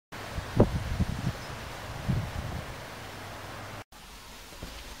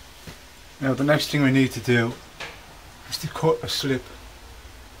Now the next thing we need to do is to cut a slip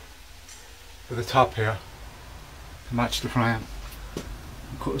for the top here to match the frame.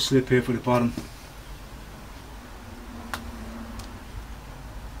 Cut a slip here for the bottom.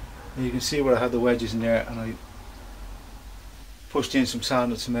 And you can see where I had the wedges in there, and I pushed in some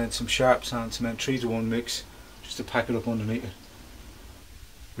sanded cement, some sharp sand cement, 3-to-1 mix, just to pack it up underneath it.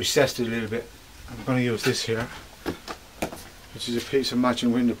 Recessed it a little bit. I'm going to use this here, which is a piece of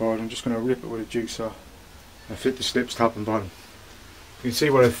matching window board. I'm just going to rip it with a jigsaw and fit the slips top and bottom. You can see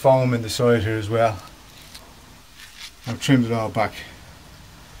where I've foam in the side here as well. I've trimmed it all back,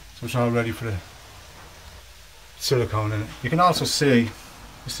 so it's all ready for the silicone in it. You can also see,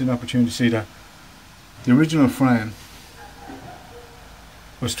 this is an opportunity to see that the original frame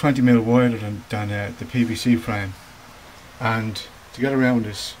was 20mm wider than the PVC frame, and to get around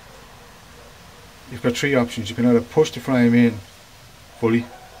this you've got 3 options. You can either push the frame in fully,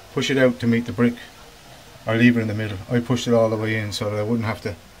 push it out to meet the brick, or leave it in the middle. I pushed it all the way in so that I wouldn't have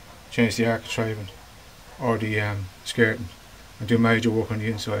to change the architrave or the skirting and do major work on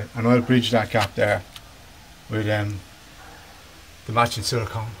the inside, and I'll bridge that gap there with the matching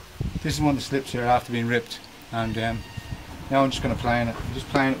silicone. This is one of the slips here after being ripped, and now I'm just going to plane it. I'm just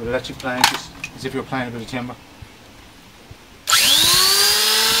planing it with electric planes, just as if you're planing a bit of timber.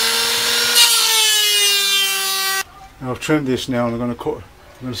 Now I've trimmed this now, and I'm going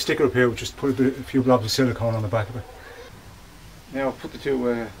to stick it up here, just put a few blobs of silicone on the back of it. Now I've put the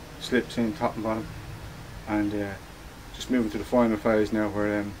 2 slips in, top and bottom, and just moving to the final phase now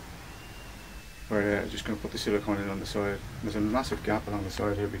where I'm just going to put the silicone in on the side. There's a massive gap along the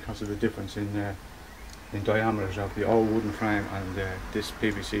side here because of the difference in diameters of the old wooden frame and this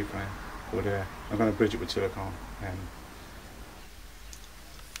PVC frame, but I'm going to bridge it with silicone.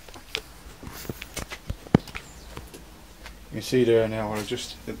 You can see there now where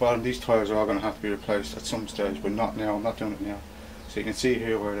the bottom, these tiles are all going to have to be replaced at some stage, but not now. I'm not doing it now. So you can see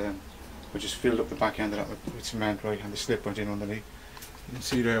here where we just filled up the back end of that with cement, right, and the slip went in underneath. You can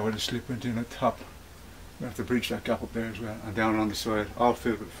see there where the slip went in at the top. We have to bridge that gap up there as well, and down on the side, all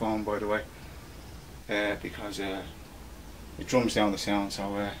filled with foam, by the way, because it drums down the sound.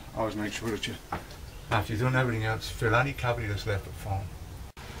 So always make sure that you, after you've done everything else, fill any cavity that's left with foam.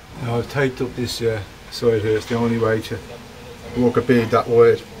 Now I've taped up this side here. It's the only way to work a bead that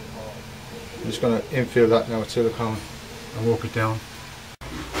wide. I'm just going to infill that now with silicone and work it down.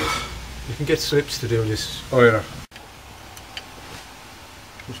 You can get slips to do this either.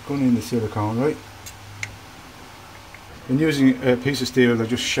 Just going in the silicone, right? When using a piece of steel, they're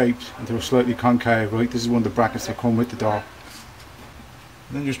just shaped into a slightly concave, right? This is one of the brackets that come with the door.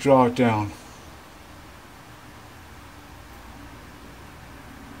 And then just draw it down.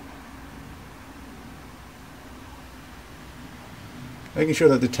 Making sure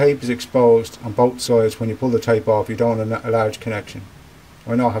that the tape is exposed on both sides. When you pull the tape off, you don't want a large connection.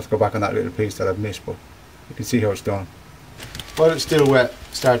 I know I have to go back on that little piece that I've missed, but you can see how it's done. While it's still wet,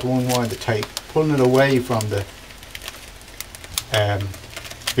 start to unwind the tape, pulling it away from the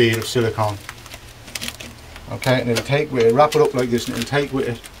bead of silicone. Okay, and it'll take with it, wrap it up like this, and it'll take with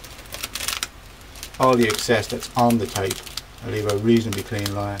it all the excess that's on the tape and leave a reasonably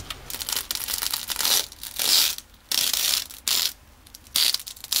clean line.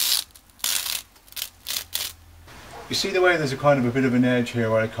 You see the way there's a kind of a bit of an edge here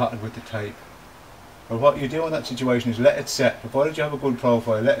where I cut it with the tape. But what you do in that situation is let it set. Provided you have a good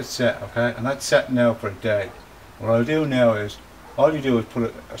profile, let it set, okay? And that's set now for a day. What I'll do now is, all you do is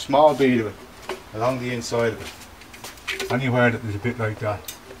put a small bead of it along the inside of it. Anywhere that there's a bit like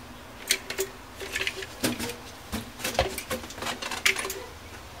that.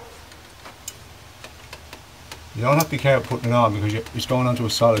 You don't have to be careful putting it on because it's going onto a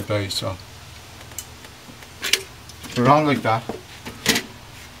solid base, so. Put it on like that,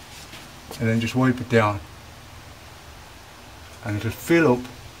 and then just wipe it down, and it'll fill up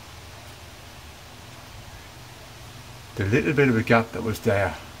the little bit of a gap that was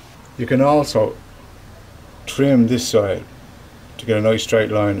there. You can also trim this side to get a nice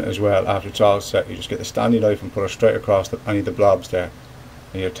straight line as well. After it's all set, you just get the Stanley knife and put it straight across any of the blobs there,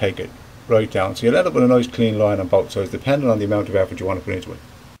 and you'll take it right down. So you'll end up with a nice clean line on both sides, depending on the amount of effort you want to put into it.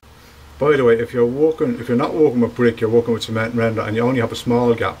 By the way, if you're not working with brick, you're working with cement and render, and you only have a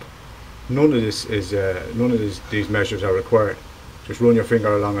small gap, none of these measures are required. Just run your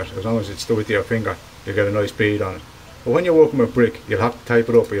finger along it. As long as it's still with your finger, you'll get a nice bead on it. But when you're working with brick, you'll have to tape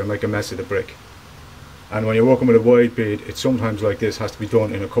it up or you'll make a mess of the brick. And when you're working with a wide bead, it's sometimes like this, has to be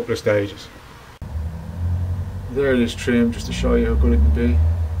done in a couple of stages. There it is trimmed, just to show you how good it can be.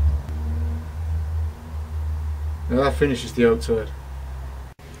 Now that finishes the outside.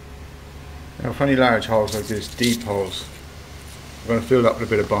 Now for any large holes like this, deep holes, I'm going to fill that with a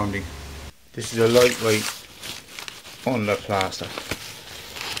bit of bonding. This is a lightweight under plaster.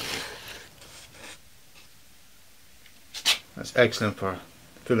 That's excellent for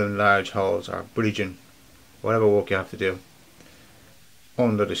filling large holes or bridging, whatever work you have to do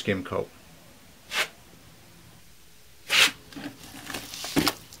under the skim coat.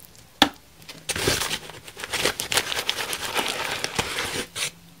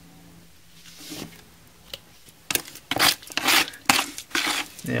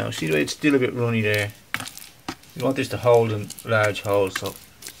 Now see the way it's still a bit runny there? You want this to hold in large holes, so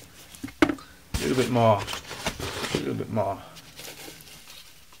a little bit more, a little bit more.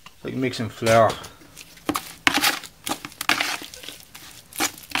 It's like mixing flour.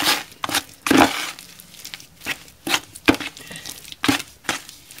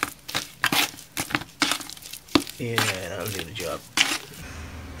 Yeah, that'll do the job.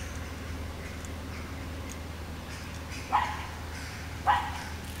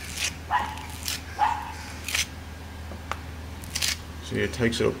 See, it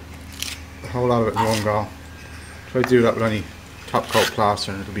takes up a whole lot of it in one go. Try to do that with any top coat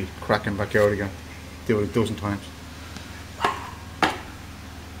plaster and it'll be cracking back out again. Do it a dozen times.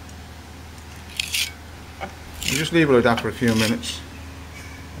 We'll just leave it like that for a few minutes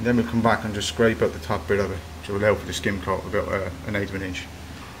and then we'll come back and just scrape out the top bit of it to allow for the skim coat about an eighth of an inch.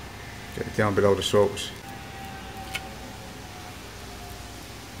 Get it down below the surface.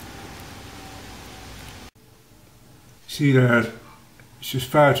 See there, it's just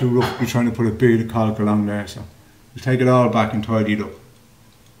far too rough to be trying to put a bead of caulk along there, so we'll take it all back and tidy it up.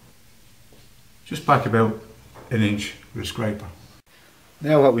 Just back about an inch with a scraper.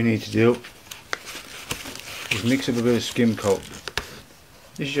 Now what we need to do is mix up a bit of skim coat.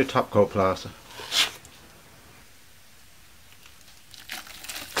 This is your top coat plaster.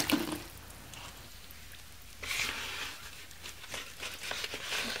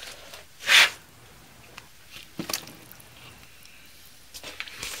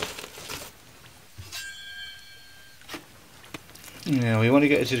 Now we want to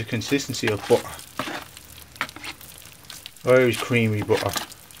get it to the consistency of butter. Irish creamy butter.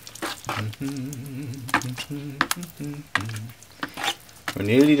 We're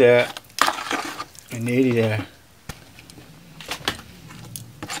nearly there. We're nearly there.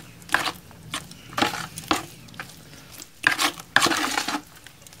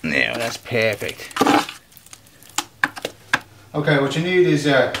 Now that's perfect. Okay, what you need is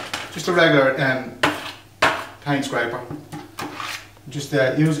just a regular paint scraper. Just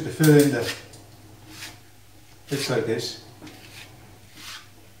use it to fill in the bits like this.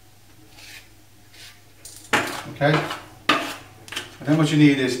 Okay, and then what you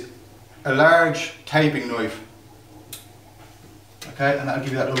need is a large taping knife. Okay, and that'll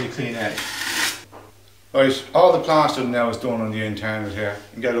give you that lovely clean edge. Right, all the plastering now is done on the internal here.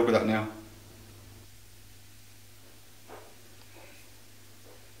 You can get a look at that now.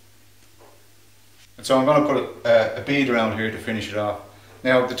 And so I'm going to put a bead around here to finish it off.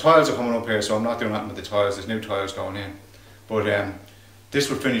 Now the tiles are coming up here, so I'm not doing nothing with the tiles. There's new tiles going in, but this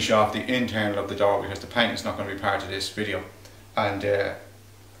will finish off the internal of the door because the paint is not going to be part of this video. And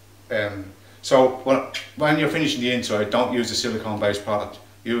so when you're finishing the inside, don't use the silicone based product.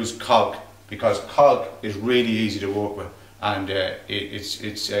 Use caulk, because caulk is really easy to work with, and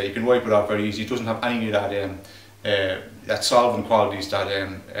you can wipe it off very easy. It doesn't have any of that solvent qualities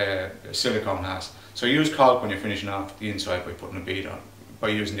that silicone has. So use caulk when you're finishing off the inside by putting a bead on, by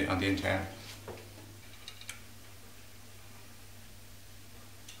using it on the internal.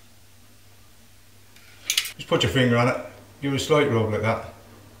 Just put your finger on it, give it a slight rub like that.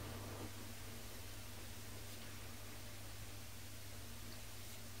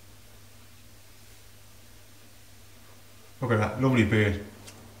 Look at that, lovely bead.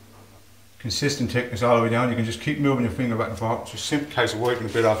 Consistent thickness all the way down. You can just keep moving your finger back and forth. It's just a simple case of wiping a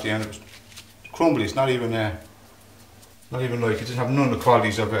bit off the end. It's crumbly, it's not even like, it doesn't have none of the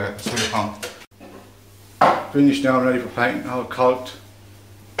qualities of silicone. Finished now, ready for painting, all caulked.